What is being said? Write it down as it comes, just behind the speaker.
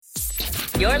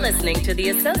You're listening to the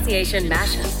Association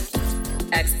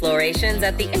Mashup. Explorations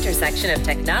at the intersection of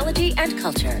technology and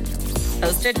culture.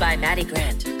 Hosted by Maddie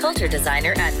Grant, culture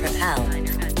designer at Propel,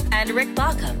 and Rick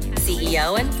Baucom,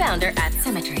 CEO and founder at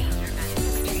Symmetry.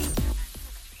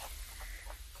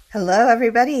 Hello,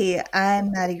 everybody.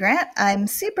 I'm Maddie Grant. I'm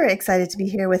super excited to be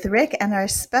here with Rick and our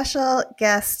special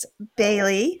guest,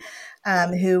 Bailey,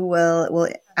 who we'll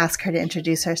ask her to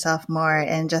introduce herself more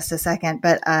in just a second.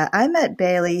 But I met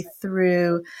Bailey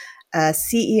through a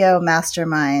CEO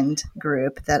mastermind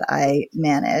group that I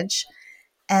manage.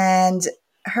 And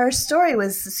her story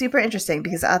was super interesting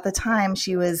because at the time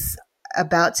she was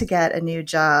about to get a new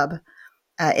job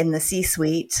in the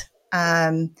C-suite.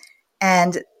 And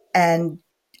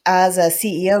as a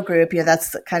CEO group,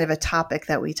 that's kind of a topic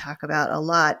that we talk about a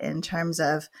lot in terms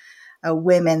of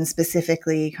women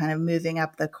specifically kind of moving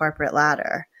up the corporate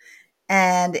ladder.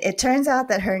 And it turns out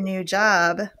that her new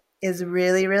job is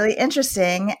really, really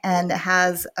interesting and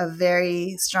has a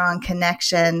very strong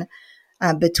connection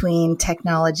between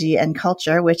technology and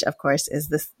culture, which of course is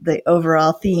the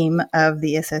overall theme of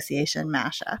the association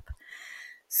mashup.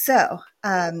 So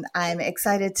I'm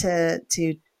excited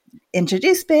to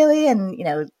introduce Bailey and,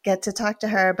 get to talk to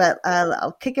her, but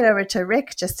I'll kick it over to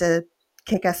Rick just to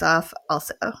kick us off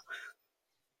also.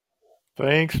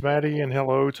 Thanks, Maddie, and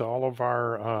hello to all of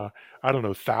our,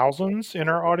 thousands in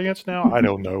our audience now. I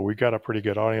don't know. We got a pretty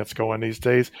good audience going these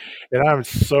days, and I'm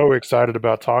so excited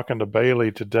about talking to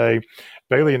Bailey today.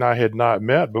 Bailey and I had not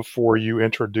met before you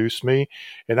introduced me,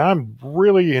 and I'm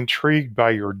really intrigued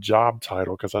by your job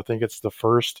title because I think it's the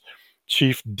first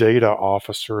Chief Data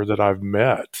Officer that I've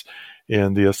met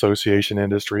in the association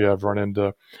industry. I've run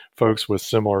into folks with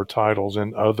similar titles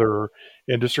in other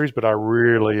industries, but I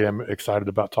really am excited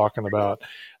about talking about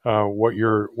what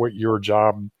your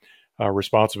job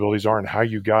responsibilities are and how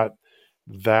you got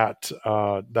that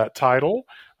title.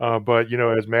 But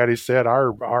as Maddie said,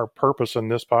 our purpose in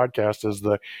this podcast is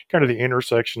the kind of the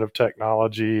intersection of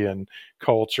technology and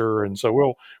culture, and so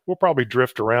we'll probably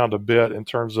drift around a bit in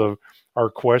terms of our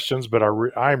questions. But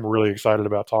I'm really excited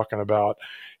about talking about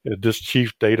this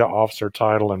Chief Data Officer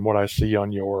title and what I see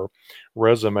on your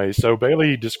resume. So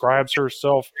Bailey describes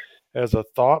herself as a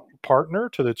thought partner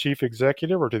to the Chief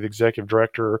Executive or to the Executive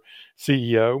Director,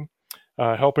 CEO.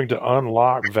 Helping to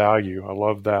unlock value. I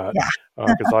love that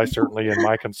because I certainly in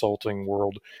my consulting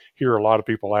world hear a lot of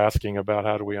people asking about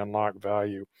how do we unlock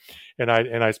value. And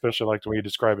I especially like the way you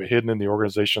describe it, hidden in the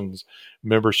organization's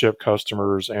membership,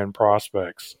 customers, and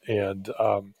prospects. And,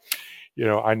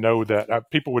 I know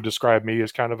that people would describe me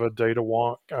as kind of a data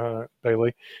wonk,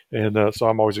 Bailey. And so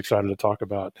I'm always excited to talk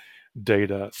about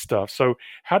data stuff. So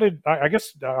I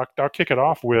guess I'll kick it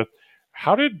off with,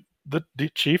 how did the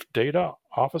Chief Data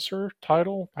Officer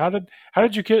title, how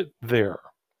did you get there?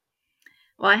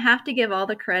 Well, I have to give all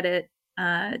the credit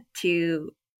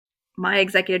to my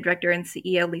executive director and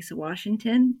CEO, Lisa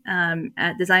Washington,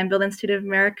 at Design Build Institute of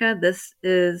America. This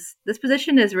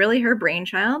position is really her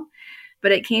brainchild,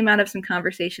 but it came out of some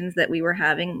conversations that we were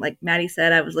having. Like Maddie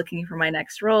said, I was looking for my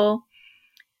next role.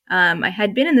 I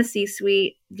had been in the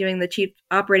C-suite doing the Chief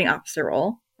Operating Officer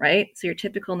role, right? So your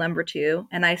typical number two.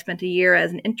 And I spent a year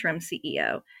as an interim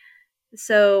CEO.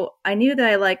 So I knew that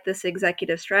I liked this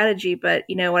executive strategy, but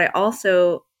what I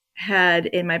also had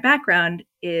in my background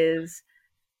is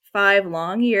 5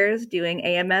 long years doing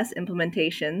AMS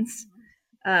implementations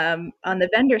on the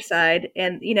vendor side.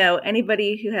 And,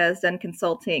 anybody who has done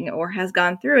consulting or has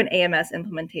gone through an AMS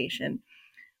implementation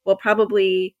will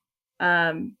probably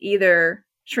either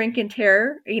shrink in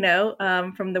terror,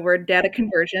 from the word data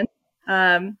conversion,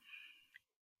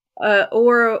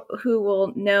 or who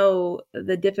will know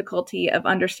the difficulty of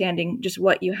understanding just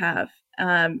what you have.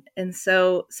 And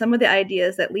so some of the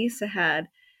ideas that Lisa had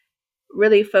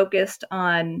really focused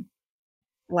on,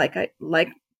 like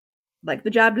the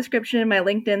job description, my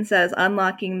LinkedIn says,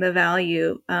 unlocking the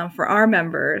value for our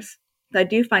members. I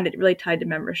do find it really tied to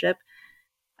membership,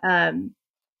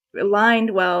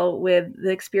 aligned well with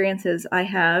the experiences I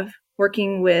have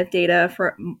working with data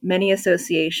for many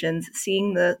associations,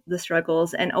 seeing the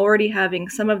struggles, and already having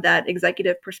some of that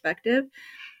executive perspective.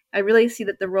 I really see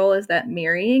that the role is that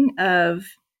marrying of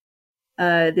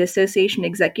the association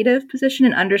executive position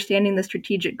and understanding the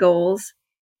strategic goals,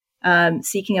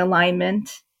 seeking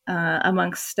alignment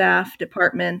amongst staff,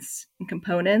 departments, and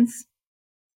components,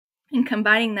 and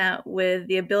combining that with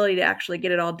the ability to actually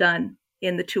get it all done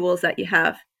in the tools that you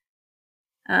have.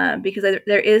 Because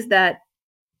there is that,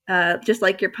 just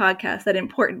like your podcast, that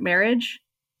important marriage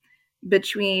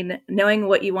between knowing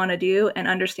what you want to do and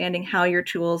understanding how your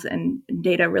tools and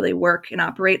data really work and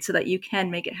operate so that you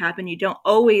can make it happen. You don't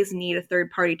always need a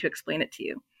third party to explain it to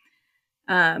you.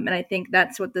 And I think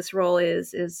that's what this role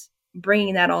is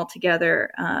bringing that all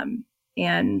together.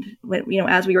 And when,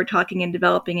 as we were talking and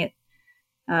developing it,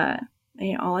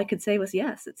 all I could say was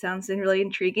yes. It sounds really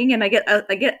intriguing, and I get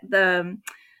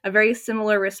a very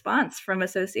similar response from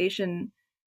association,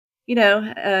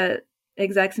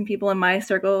 execs and people in my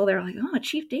circle. They're like, "Oh, a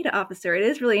chief data officer! It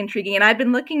is really intriguing." And I've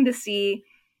been looking to see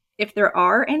if there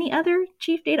are any other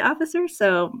chief data officers.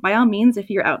 So by all means, if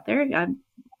you're out there,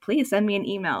 please send me an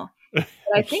email. But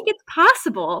I think it's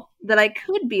possible that I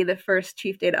could be the first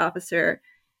chief data officer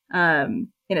in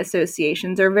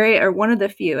associations, or one of the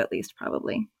few at least,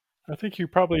 probably. I think you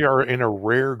probably are in a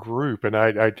rare group, and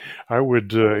I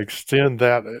would extend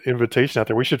that invitation out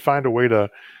there. We should find a way to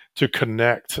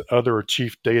connect other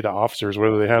chief data officers,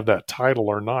 whether they have that title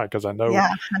or not, because I know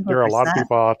there are a lot of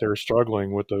people out there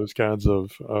struggling with those kinds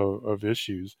of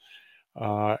issues.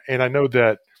 And I know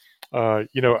that,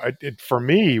 for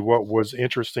me, what was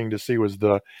interesting to see was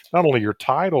not only your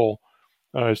title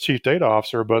as chief data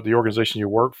officer, but the organization you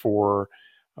work for.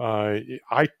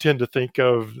 I tend to think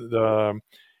of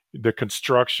the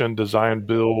construction, design,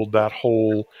 build, that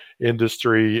whole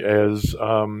industry as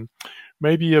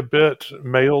maybe a bit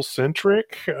male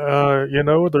centric.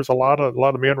 There's a lot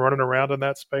of men running around in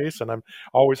that space, and I'm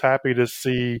always happy to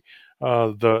see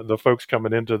the folks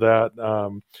coming into that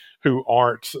who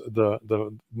aren't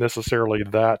the necessarily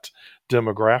that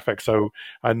demographic. So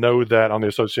I know that on the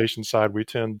association side, we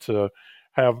tend to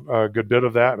have a good bit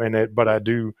of that, but I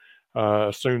do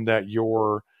assume that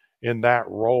you're in that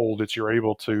role, that you're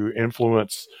able to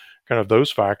influence kind of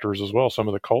those factors as well, some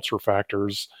of the culture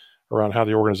factors around how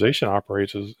the organization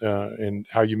operates and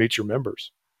how you meet your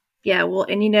members. Yeah, well,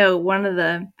 and one of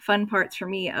the fun parts for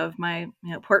me of my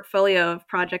portfolio of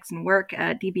projects and work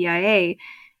at DBIA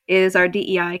is our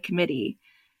DEI committee.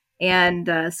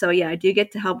 And so, I do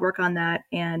get to help work on that.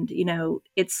 And,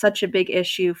 it's such a big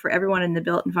issue for everyone in the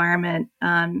built environment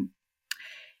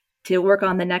to work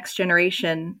on the next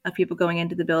generation of people going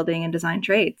into the building and design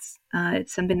trades.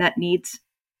 It's something that needs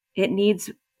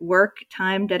work,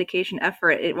 time, dedication,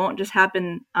 effort. It won't just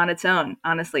happen on its own,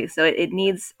 honestly. So it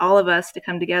needs all of us to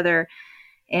come together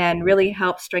and really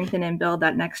help strengthen and build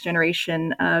that next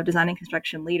generation of design and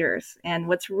construction leaders. And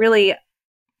what's really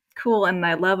cool and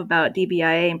I love about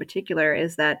DBIA in particular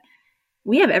is that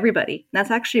we have everybody. That's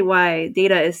actually why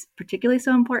data is particularly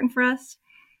so important for us.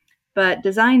 But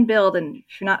design build, and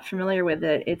if you're not familiar with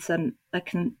it, it's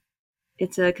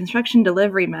a construction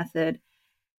delivery method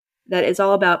that is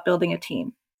all about building a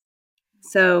team.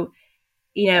 So,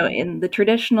 in the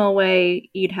traditional way,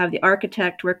 you'd have the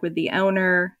architect work with the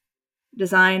owner,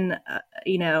 design,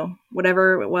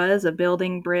 whatever it was, a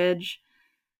building, bridge,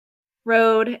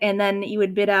 road, and then you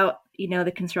would bid out,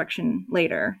 the construction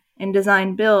later. In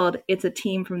design build, it's a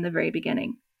team from the very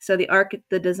beginning. So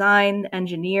the design,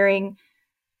 engineering,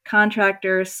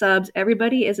 contractors, subs,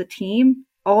 everybody is a team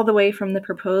all the way from the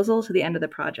proposal to the end of the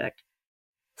project.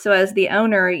 So as the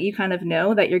owner, you kind of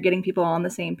know that you're getting people all on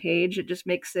the same page. It just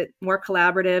makes it more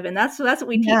collaborative. And that's what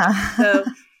we teach. Yeah. So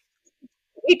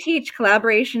we teach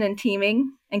collaboration and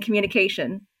teaming and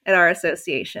communication at our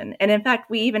association. And in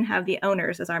fact, we even have the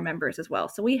owners as our members as well.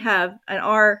 So we have in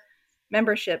our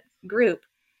membership group,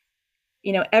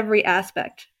 every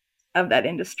aspect of that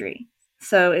industry.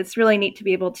 So it's really neat to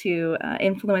be able to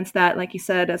influence that, like you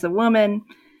said, as a woman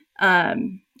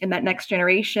in that next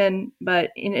generation.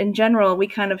 But in general, we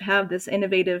kind of have this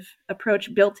innovative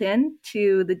approach built in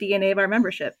to the DNA of our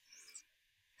membership.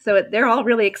 So they're all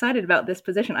really excited about this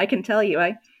position. I can tell you,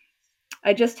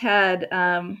 I just had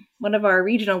one of our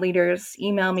regional leaders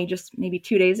email me just maybe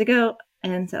 2 days ago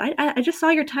and said, I just saw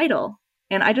your title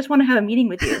and I just want to have a meeting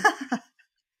with you.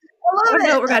 I don't know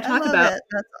what we're going to talk about.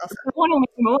 That's awesome. I want to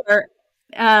learn more.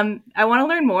 I want to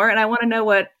learn more, and I want to know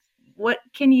what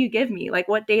can you give me? Like,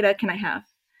 what data can I have?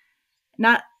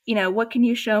 Not, what can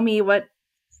you show me?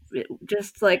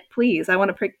 Just like, please, I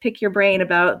want to pick your brain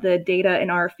about the data in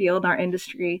our field, our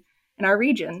industry, in our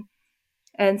region.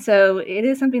 And so it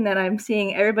is something that I'm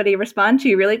seeing everybody respond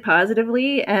to really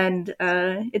positively, and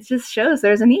it just shows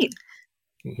there's a need.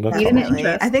 Definitely.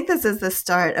 I think this is the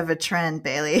start of a trend,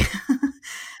 Bailey.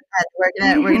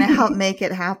 And we're gonna help make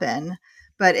it happen.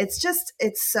 But it's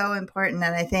so important.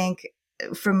 And I think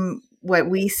from what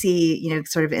we see,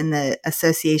 sort of in the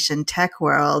association tech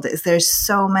world, is there's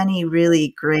so many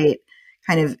really great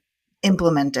kind of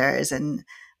implementers and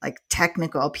like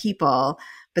technical people,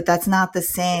 but that's not the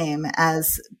same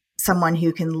as someone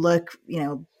who can look,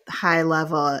 high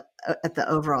level at the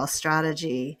overall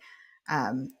strategy.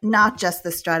 Not just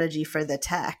the strategy for the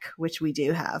tech, which we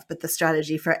do have, but the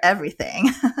strategy for everything.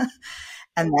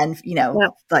 And then,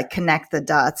 like connect the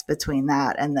dots between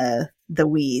that and the the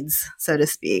weeds, so to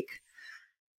speak.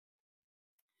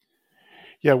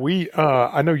 Yeah,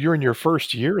 I know you're in your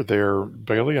first year there,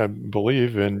 Bailey, I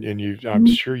believe, and I'm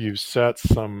sure you've set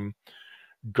some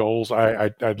goals.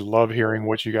 I'd love hearing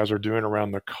what you guys are doing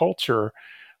around the culture,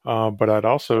 but I'd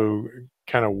also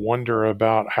kind of wonder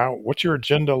about what's your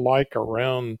agenda like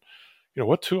around,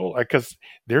 what tool, because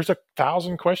there's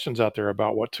 1,000 questions out there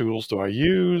about what tools do I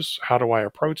use? How do I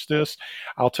approach this?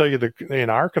 I'll tell you that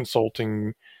in our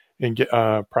consulting and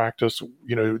practice,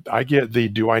 I get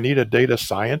do I need a data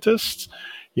scientist?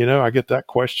 I get that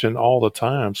question all the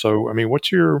time. So, I mean,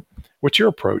 what's your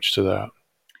approach to that?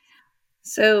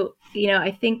 So,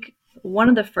 I think one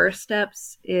of the first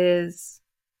steps is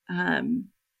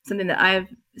something that I've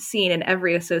seen in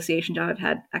every association job I've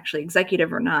had, actually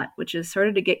executive or not, which is sort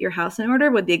of to get your house in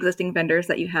order with the existing vendors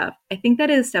that you have. I think that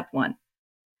is step one,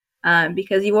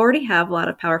 because you already have a lot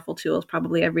of powerful tools,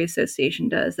 probably every association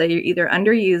does, that you're either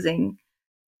underusing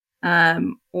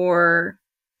or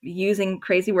using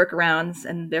crazy workarounds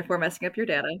and therefore messing up your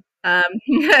data,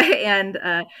 and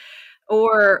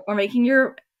or making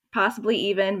your possibly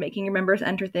even making your members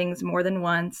enter things more than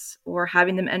once, or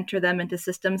having them enter them into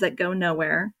systems that go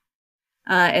nowhere.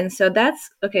 And so that's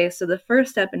okay. So the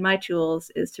first step in my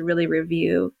tools is to really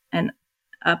review and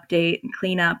update and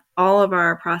clean up all of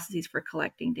our processes for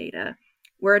collecting data.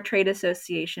 We're a trade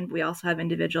association, but we also have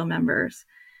individual members.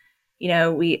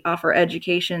 We offer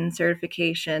education,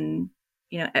 certification,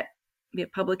 we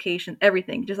have publication,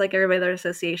 everything, just like every other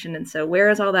association. And so where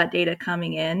is all that data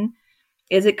coming in?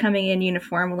 Is it coming in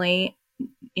uniformly?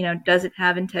 Does it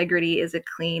have integrity? Is it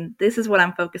clean? This is what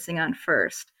I'm focusing on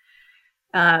first.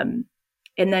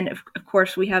 And then, of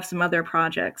course, we have some other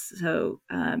projects. So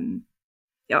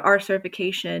our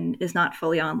certification is not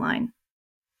fully online.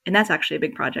 And that's actually a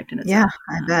big project in itself.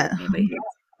 Yeah, I bet. Anybody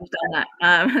who's done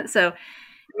that. So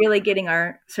really getting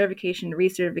our certification,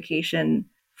 recertification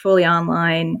fully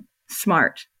online,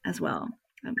 smart as well.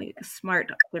 A smart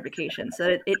certification.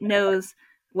 So it knows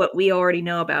what we already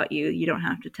know about you. You don't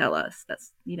have to tell us.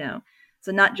 That's,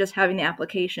 so not just having the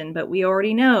application, but we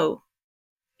already know,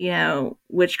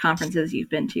 which conferences you've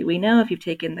been to. We know if you've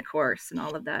taken the course and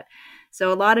all of that.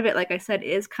 So a lot of it, like I said,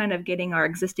 is kind of getting our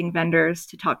existing vendors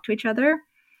to talk to each other,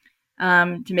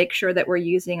 to make sure that we're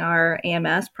using our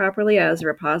AMS properly as a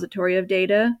repository of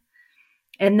data.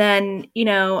 And then,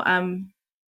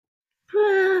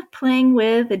 playing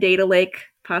with the data lake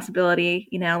possibility.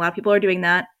 A lot of people are doing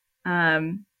that.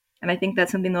 And I think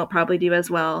that's something they'll probably do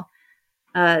as well,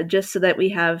 just so that we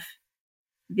have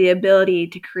the ability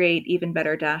to create even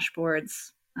better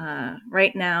dashboards.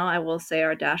 Right now, I will say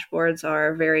our dashboards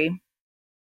are very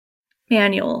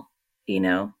manual.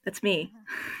 That's me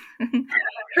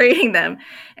creating them.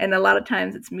 And a lot of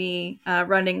times it's me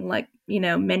running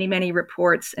many, many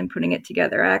reports and putting it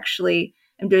together. Actually,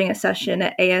 I'm doing a session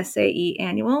at ASAE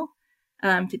Annual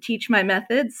to teach my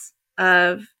methods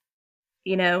of,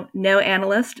 no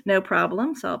analyst, no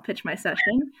problem. So I'll pitch my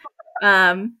session.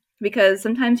 Because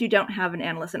sometimes you don't have an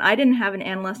analyst. And I didn't have an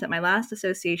analyst at my last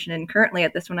association, and currently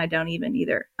at this one, I don't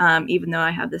either, even though I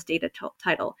have this data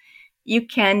title. You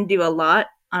can do a lot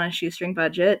on a shoestring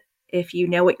budget if you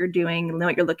know what you're doing, know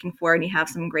what you're looking for, and you have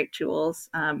some great tools.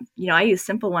 I use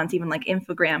simple ones, even like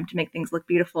Infogram, to make things look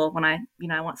beautiful when I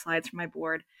want slides for my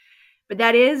board. But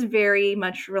that is very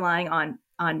much relying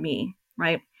on me,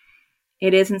 right?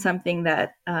 It isn't something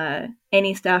that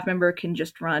any staff member can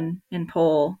just run and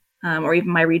pull. Or even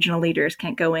my regional leaders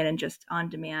can't go in and just on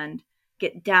demand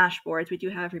get dashboards. We do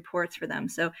have reports for them.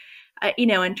 So,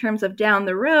 in terms of down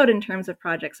the road, in terms of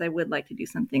projects, I would like to do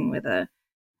something with a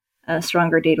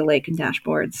stronger data lake and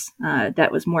dashboards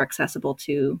that was more accessible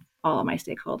to all of my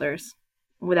stakeholders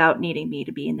without needing me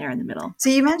to be in there in the middle. So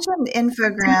you mentioned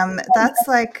Infogram. That's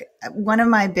like one of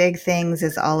my big things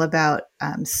is all about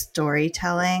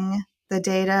storytelling the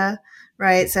data.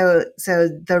 Right. So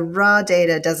the raw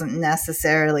data doesn't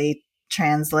necessarily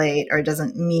translate or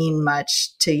doesn't mean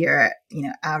much to your,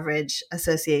 average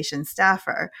association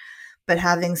staffer, but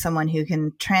having someone who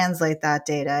can translate that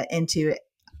data into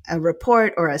a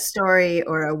report or a story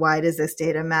or a why does this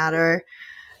data matter,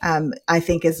 I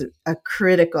think is a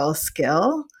critical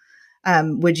skill.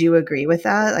 Would you agree with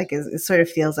that? Like, it sort of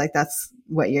feels like that's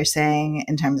what you're saying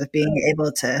in terms of being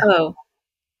able to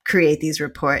create these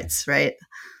reports, right?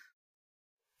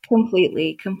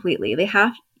 Completely.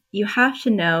 You have to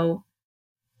know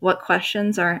what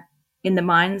questions are in the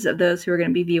minds of those who are going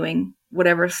to be viewing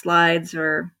whatever slides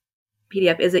or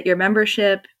PDF. Is it your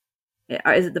membership?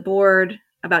 Is it the board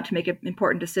about to make an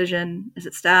important decision? Is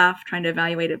it staff trying to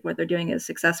evaluate if what they're doing is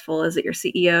successful? Is it your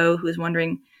CEO who is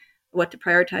wondering what to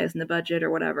prioritize in the budget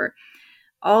or whatever?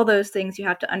 all those things, you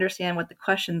have to understand what the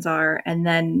questions are, and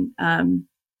then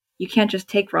you can't just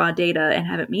take raw data and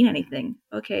have it mean anything.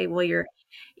 Okay, well, your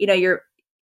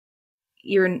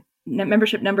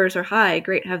membership numbers are high.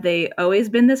 Great. Have they always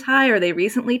been this high? Or are they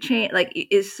recently changed? Like,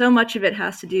 is so much of it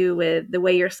has to do with the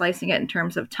way you're slicing it in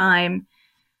terms of time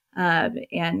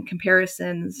and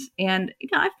comparisons. And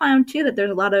I found too that there's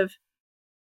a lot of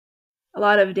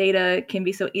data can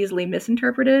be so easily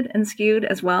misinterpreted and skewed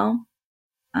as well.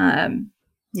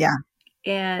 Yeah.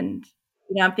 And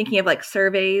I'm thinking of like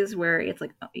surveys where it's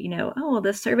like, oh, well,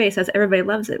 this survey says everybody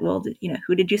loves it. Well,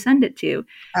 who did you send it to?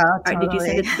 Oh, Or did you send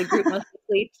totally. it to the group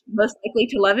most likely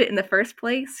to love it in the first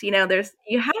place? You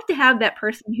have to have that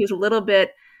person who's a little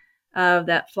bit of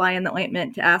that fly in the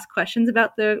ointment to ask questions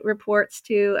about the reports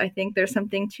too. I think there's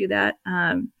something to that,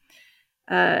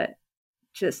 to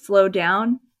slow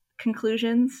down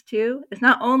conclusions too. It's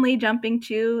not only jumping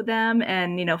to them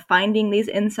and finding these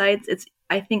insights.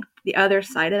 I think the other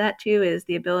side of that too is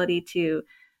the ability to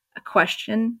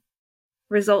question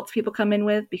results people come in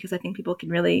with, because I think people can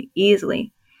really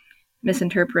easily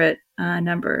misinterpret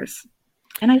numbers.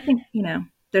 And I think,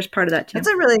 there's part of that too. That's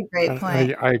a really great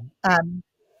point. I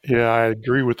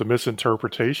agree with the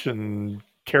misinterpretation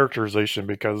characterization,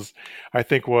 because I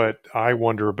think what I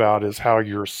wonder about is how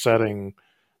you're setting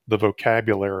the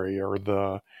vocabulary, or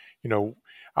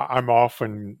I'm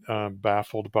often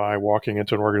baffled by walking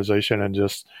into an organization and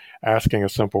just asking a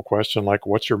simple question like,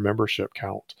 what's your membership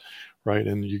count? Right.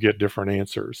 And you get different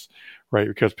answers, right?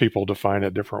 Because people define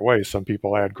it different ways. Some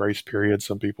people add grace periods,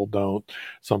 some people don't.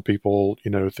 Some people,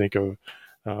 think of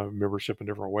membership in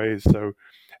different ways. So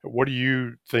what do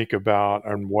you think about,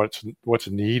 and what's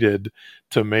needed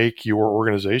to make your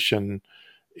organization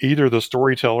either the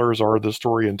storytellers or the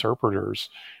story interpreters?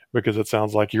 Because it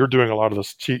sounds like you're doing a lot of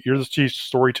this. You're the chief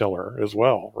storyteller as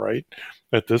well, right?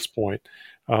 At this point,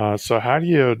 so how do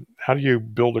you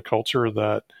build a culture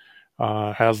that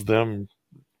has them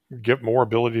get more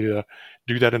ability to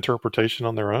do that interpretation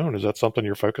on their own? Is that something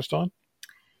you're focused on?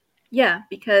 Yeah,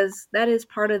 because that is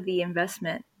part of the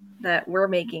investment that we're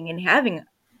making in having,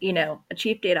 a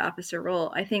chief data officer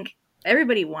role. I think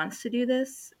everybody wants to do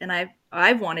this, and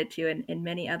I've wanted to in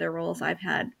many other roles I've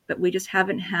had, but we just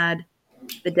haven't had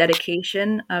the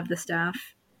dedication of the staff,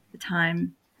 the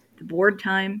time, the board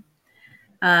time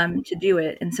to do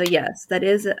it. And so, yes, that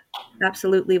is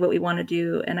absolutely what we want to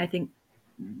do. And I think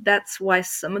that's why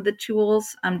some of the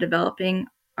tools I'm developing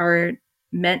are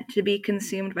meant to be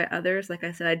consumed by others. Like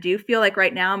I said, I do feel like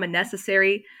right now I'm a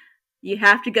necessary, you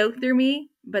have to go through me,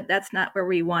 but that's not where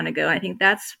we want to go. I think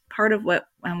that's part of what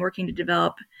I'm working to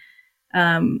develop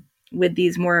with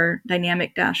these more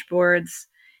dynamic dashboards.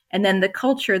 And then the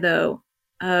culture, though,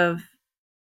 of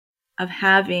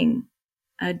having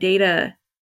data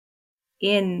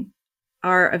in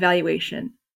our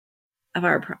evaluation of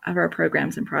our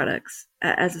programs and products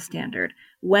as a standard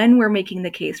when we're making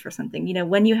the case for something.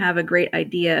 When you have a great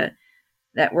idea,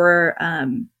 that we're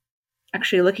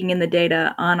actually looking in the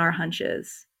data on our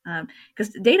hunches, because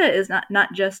data is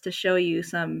not just to show you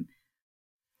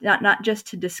not just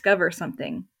to discover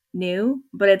something new,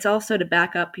 but it's also to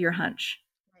back up your hunch.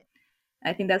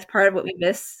 I think that's part of what we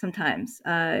miss sometimes.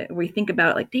 We think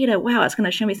about like data, wow, it's going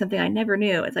to show me something I never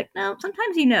knew. It's like, no,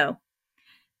 sometimes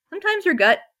sometimes your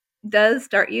gut does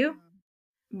start you,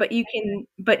 but you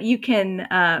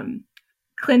can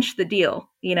clinch the deal,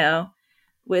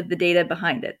 with the data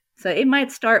behind it. So it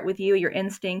might start with you, your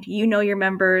instinct, your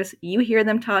members, you hear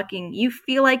them talking, you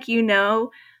feel like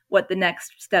what the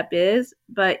next step is,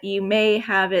 but you may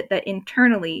have it that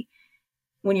internally,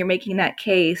 when you're making that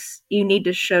case, you need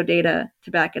to show data to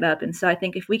back it up. And so I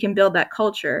think if we can build that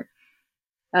culture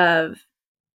of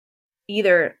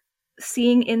either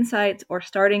seeing insights or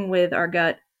starting with our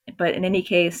gut, but in any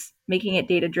case, making it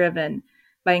data driven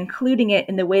by including it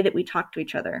in the way that we talk to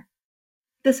each other.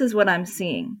 This is what I'm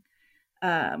seeing.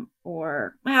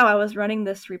 Or, wow, I was running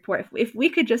this report. If we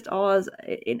could just all, as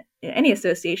in any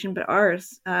association, but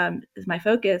ours is my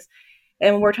focus,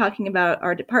 and when we're talking about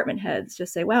our department heads,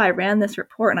 just say, wow, I ran this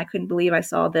report and I couldn't believe I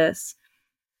saw this.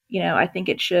 I think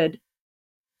it should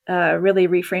really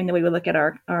reframe the way we look at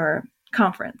our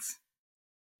conference.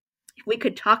 If we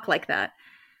could talk like that,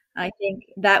 I think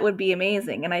that would be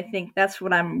amazing. And I think that's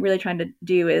what I'm really trying to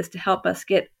do, is to help us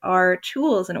get our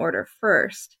tools in order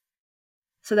first,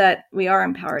 so that we are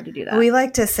empowered to do that. We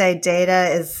like to say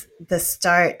data is the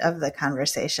start of the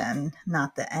conversation,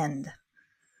 not the end.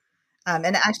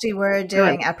 And actually,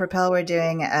 at Propel, we're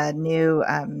doing a new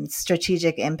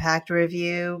strategic impact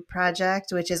review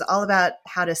project, which is all about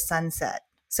how to sunset.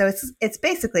 So it's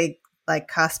basically like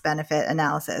cost benefit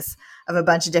analysis of a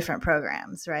bunch of different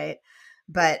programs, right?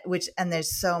 and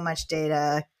there's so much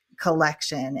data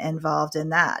collection involved in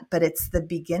that, but it's the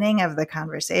beginning of the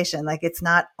conversation. Like, it's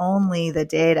not only the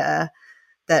data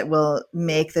that will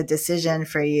make the decision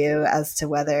for you as to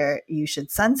whether you should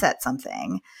sunset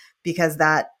something, because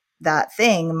that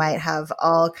thing might have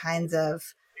all kinds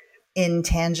of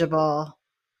intangible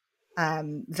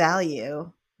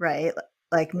value, right?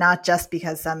 Like, not just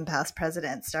because some past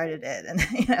president started it and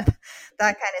that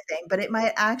kind of thing, but it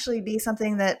might actually be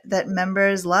something that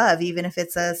members love, even if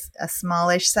it's a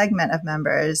smallish segment of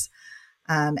members.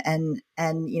 And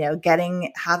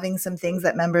having some things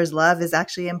that members love is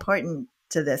actually important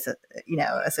to this,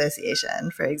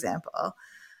 association, for example.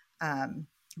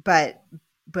 But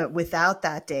without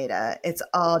that data, it's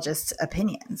all just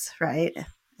opinions, right?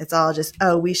 It's all just,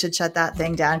 oh, we should shut that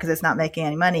thing down because it's not making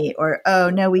any money. Or, oh,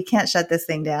 no, we can't shut this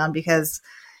thing down because,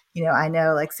 I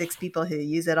know like 6 people who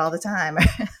use it all the time. And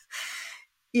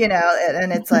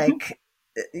it's like,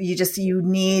 you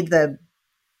need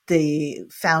the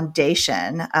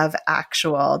foundation of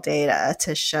actual data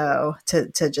to show,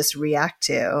 to just react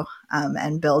to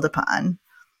and build upon.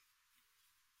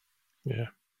 Yeah.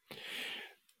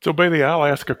 So Bailey, I'll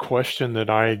ask a question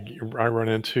that I run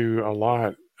into a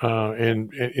lot.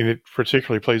 And it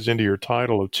particularly plays into your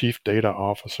title of Chief Data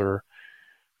Officer.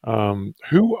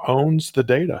 Who owns the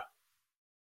data?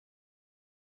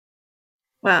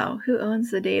 Wow, who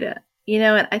owns the data?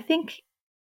 And I think,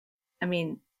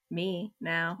 me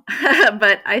now,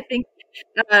 but I think,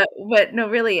 but no,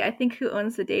 really, I think who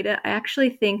owns the data? I actually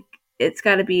think it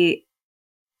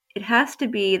has to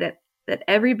be that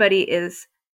everybody is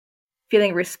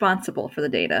feeling responsible for the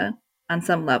data on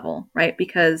some level, right?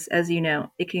 Because as you know,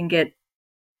 it can get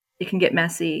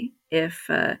messy if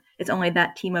it's only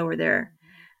that team over there.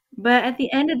 But at the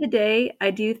end of the day,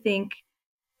 I do think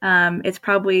it's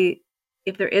probably,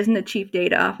 if there isn't a chief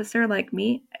data officer like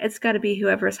me, it's got to be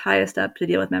whoever's highest up to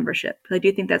deal with membership. I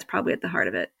do think that's probably at the heart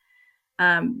of it.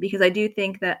 Because I do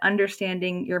think that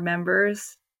understanding your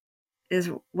members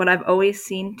is what I've always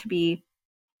seen to be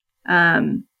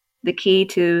the key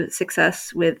to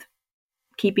success with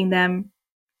keeping them,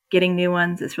 getting new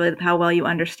ones. It's really how well you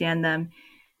understand them.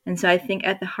 And so I think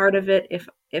at the heart of it, if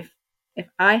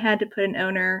I had to put an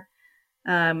owner,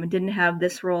 didn't have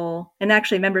this role, and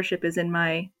actually membership is in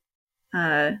my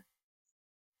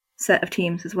set of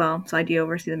teams as well, so I do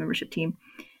oversee the membership team.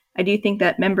 I do think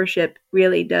that membership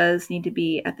really does need to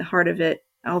be at the heart of it,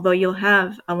 although you'll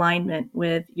have alignment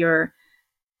with your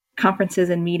conferences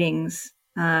and meetings.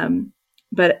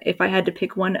 But if I had to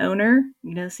pick one owner,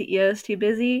 CEO is too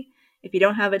busy. If you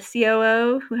don't have a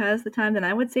COO who has the time, then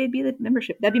I would say it'd be the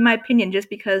membership. That'd be my opinion, just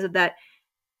because of that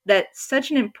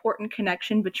such an important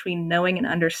connection between knowing and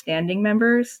understanding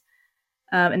members,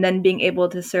 and then being able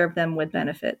to serve them with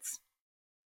benefits.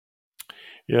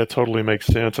 Yeah, it totally makes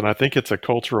sense. And I think it's a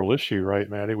cultural issue, right,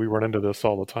 Maddie? We run into this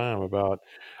all the time about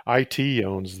IT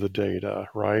owns the data,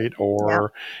 right?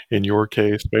 Or in your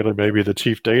case, Bailey, maybe the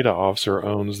chief data officer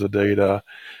owns the data.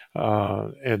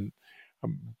 And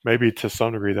maybe to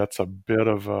some degree, that's a bit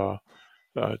of a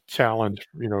challenge,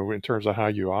 in terms of how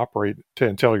you operate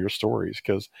and tell your stories,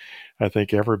 because I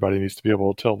think everybody needs to be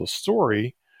able to tell the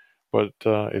story. But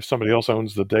if somebody else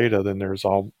owns the data, then there's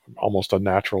almost a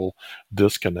natural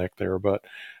disconnect there. But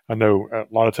I know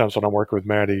a lot of times when I'm working with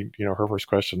Maddie, her first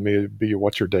question may be,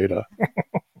 "What's your data?"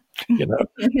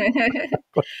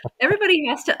 Everybody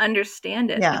has to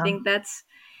understand it. Yeah. I think that's,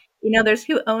 there's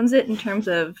who owns it in terms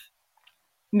of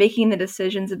making the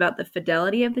decisions about the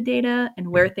fidelity of the data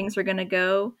and where things are going to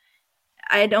go.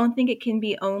 I don't think it can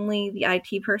be only the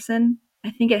IT person.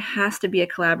 I think it has to be a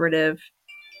collaborative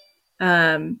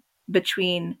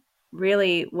between,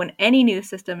 really, when any new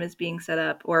system is being set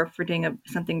up, or if we're doing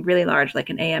something really large like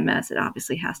an AMS, it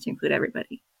obviously has to include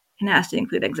everybody. And it has to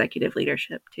include executive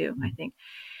leadership too, I think.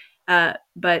 But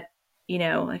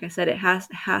like I said, it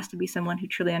has to be someone who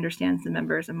truly understands the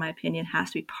members, in my opinion, has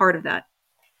to be part of that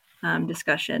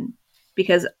discussion.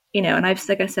 Because, and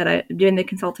like I said, I'm doing the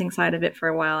consulting side of it for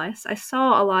a while. I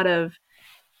saw a lot of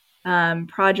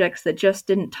projects that just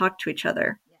didn't talk to each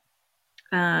other.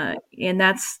 And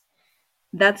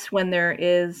that's when there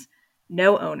is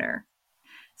no owner.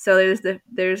 So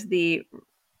there's the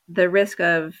risk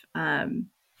of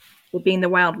it being the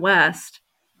Wild West.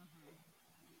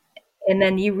 And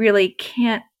then you really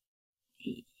can't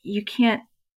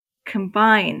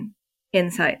combine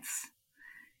insights.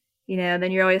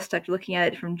 Then you're always stuck looking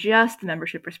at it from just the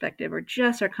membership perspective or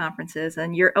just our conferences.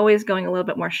 And you're always going a little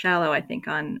bit more shallow, I think,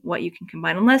 on what you can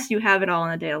combine, unless you have it all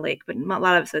in a data lake. But a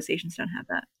lot of associations don't have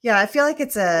that. Yeah, I feel like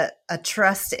it's a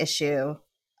trust issue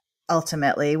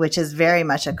ultimately, which is very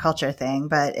much a culture thing.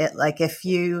 But if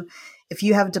you if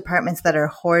you have departments that are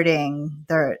hoarding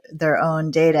their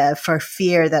own data for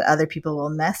fear that other people will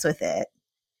mess with it,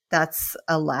 that's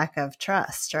a lack of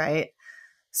trust, right?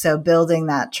 So building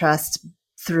that trust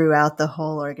throughout the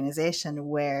whole organization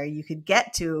where you could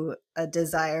get to a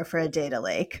desire for a data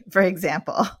lake, for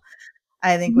example,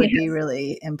 I think would be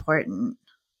really important.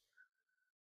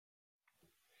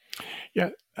 Yeah,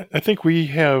 I think we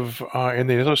have in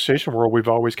the association world, we've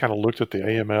always kind of looked at the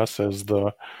AMS as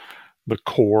the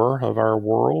core of our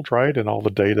world, right? And all the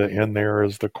data in there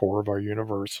is the core of our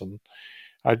universe. And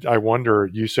I wonder,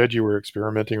 you said you were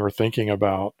experimenting or thinking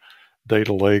about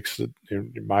data lakes.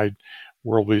 In my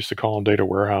world, we used to call them data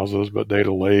warehouses, but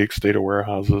data lakes, data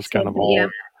warehouses, kind of all,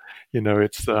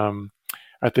 it's,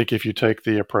 I think if you take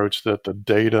the approach that the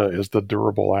data is the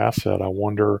durable asset, I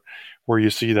wonder where you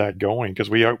see that going.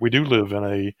 Because we do live in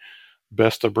a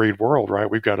best of breed world, right?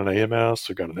 We've got an AMS,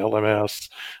 we've got an LMS,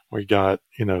 we got,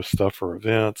 stuff for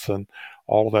events, and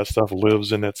all of that stuff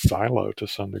lives in its silo to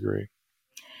some degree.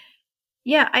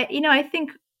 Yeah, I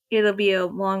think it'll be a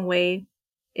long way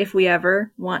if we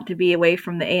ever want to be away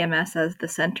from the AMS as the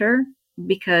center,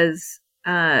 because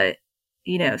so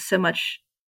much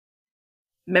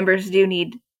members do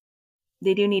need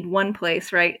one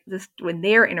place, right? Just when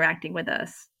they're interacting with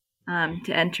us,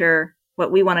 to enter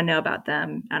what we want to know about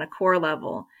them at a core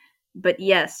level. But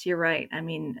yes, you're right. I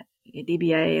mean,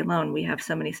 DBA alone, we have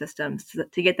so many systems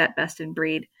to get that best in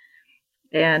breed.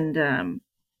 And,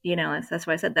 that's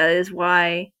why I said that is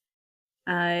why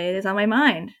it is on my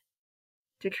mind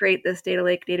to create this data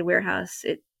lake, data warehouse.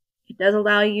 It does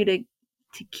allow you to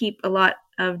keep a lot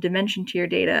of dimension to your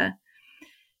data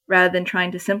rather than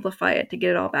trying to simplify it to get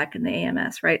it all back in the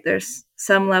AMS, right? There's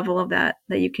some level of that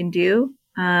you can do.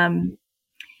 It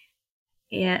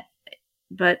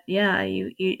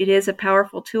is a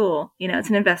powerful tool. It's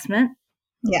an investment.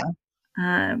 Yeah.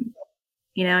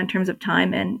 In terms of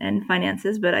time and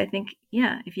finances. But I think,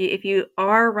 if you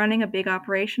are running a big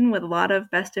operation with a lot of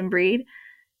best in breed,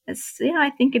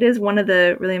 I think it is one of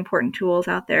the really important tools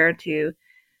out there to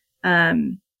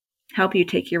help you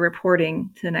take your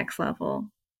reporting to the next level.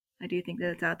 I do think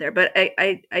that it's out there, but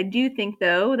I do think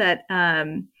though that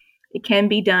it can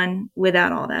be done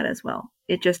without all that as well.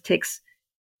 It just takes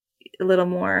a little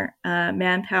more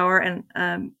manpower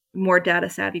and more data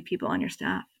savvy people on your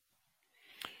staff.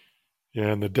 Yeah,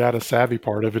 and the data savvy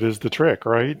part of it is the trick,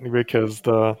 right? Because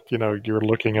you're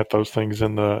looking at those things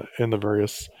in the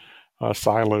various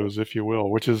silos, if you will,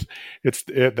 which is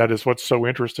that is what's so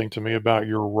interesting to me about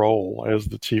your role as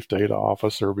the chief data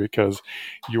officer, because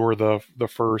you're the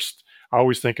first. I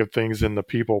always think of things in the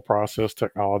people, process,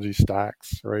 technology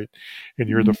stacks, right? And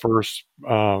you're the first,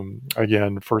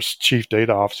 first chief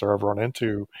data officer I've run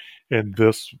into in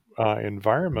this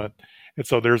environment, and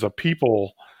so there's a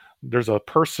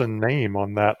person name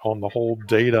on the whole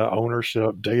data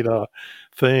ownership data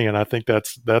thing. And I think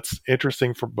that's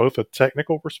interesting from both a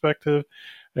technical perspective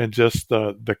and just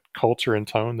the culture and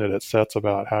tone that it sets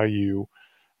about how you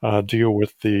deal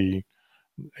with the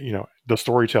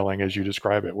storytelling as you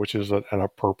describe it, which is an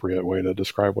appropriate way to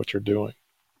describe what you're doing.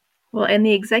 Well, and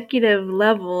the executive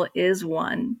level is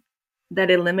one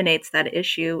that eliminates that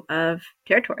issue of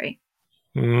territory.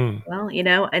 Mm. Well, in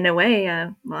a way,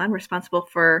 I'm responsible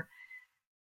for,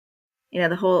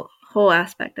 the whole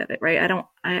aspect of it, right?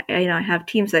 I have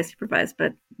teams I supervise,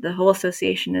 but the whole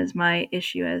association is my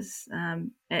issue as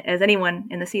anyone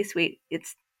in the C-suite.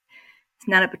 It's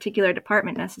not a particular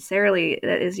department necessarily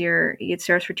that is it's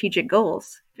your strategic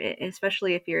goals,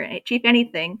 especially if you're chief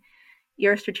anything.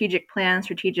 Your strategic plan,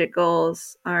 strategic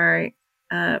goals are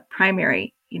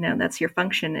primary. That's your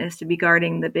function, is to be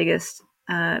guarding the biggest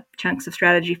chunks of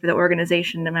strategy for the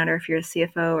organization, no matter if you're a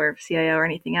CFO or CIO or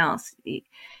anything else.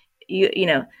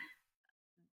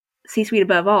 C-suite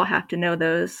above all have to know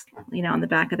those, on the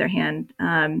back of their hand,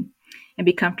 and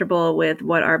be comfortable with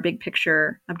what our big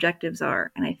picture objectives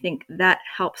are. And I think that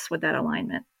helps with that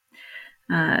alignment.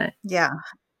 100%.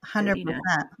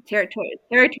 Territory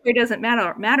doesn't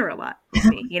matter a lot to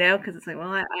me, because it's like,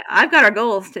 well, I've got our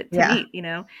goals to meet,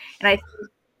 and I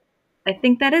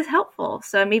think that is helpful.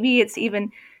 So maybe it's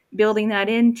even building that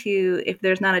into, if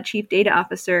there's not a chief data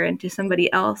officer, into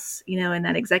somebody else, in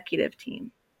that executive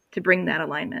team to bring that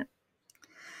alignment.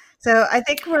 So I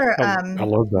think we're I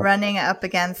love that. running up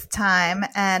against time,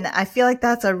 and I feel like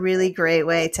that's a really great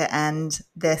way to end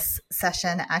this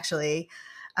session, actually.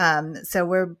 So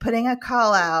we're putting a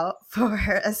call out for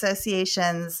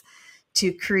associations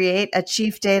to create a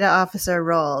chief data officer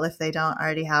role if they don't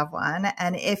already have one.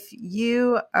 And if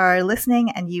you are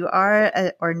listening and you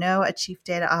are or know a chief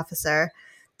data officer,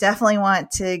 definitely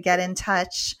want to get in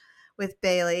touch with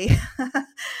Bailey.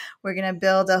 We're going to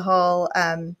build a whole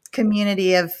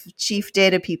community of chief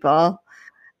data people.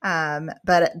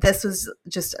 But this was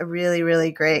just a really,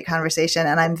 really great conversation.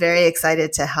 And I'm very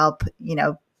excited to help,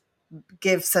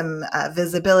 give some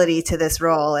visibility to this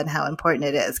role and how important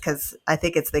it is, because I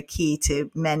think it's the key to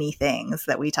many things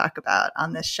that we talk about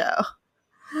on this show.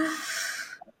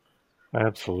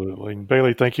 Absolutely. And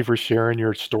Bailey, thank you for sharing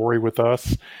your story with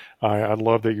us. I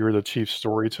love that you're the chief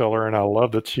storyteller, and I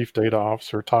love the chief data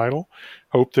officer title.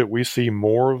 Hope that we see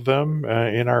more of them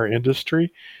in our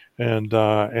industry, and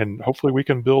hopefully we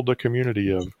can build a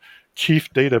community of chief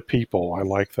data people. I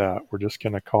like that. We're just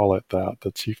going to call it that,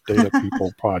 the Chief Data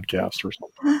People podcast or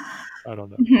something. I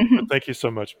don't know. But thank you so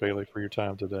much, Bailey, for your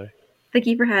time today. Thank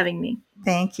you for having me.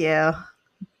 Thank you.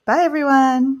 Bye,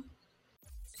 everyone.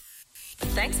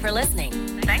 Thanks for listening.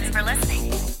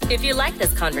 If you like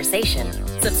this conversation,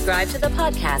 subscribe to the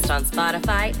podcast on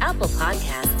Spotify, Apple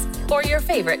Podcasts, or your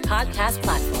favorite podcast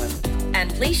platform.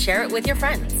 And please share it with your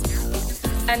friends.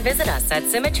 And visit us at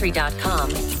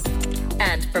symmetry.com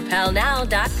and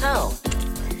propelnow.co.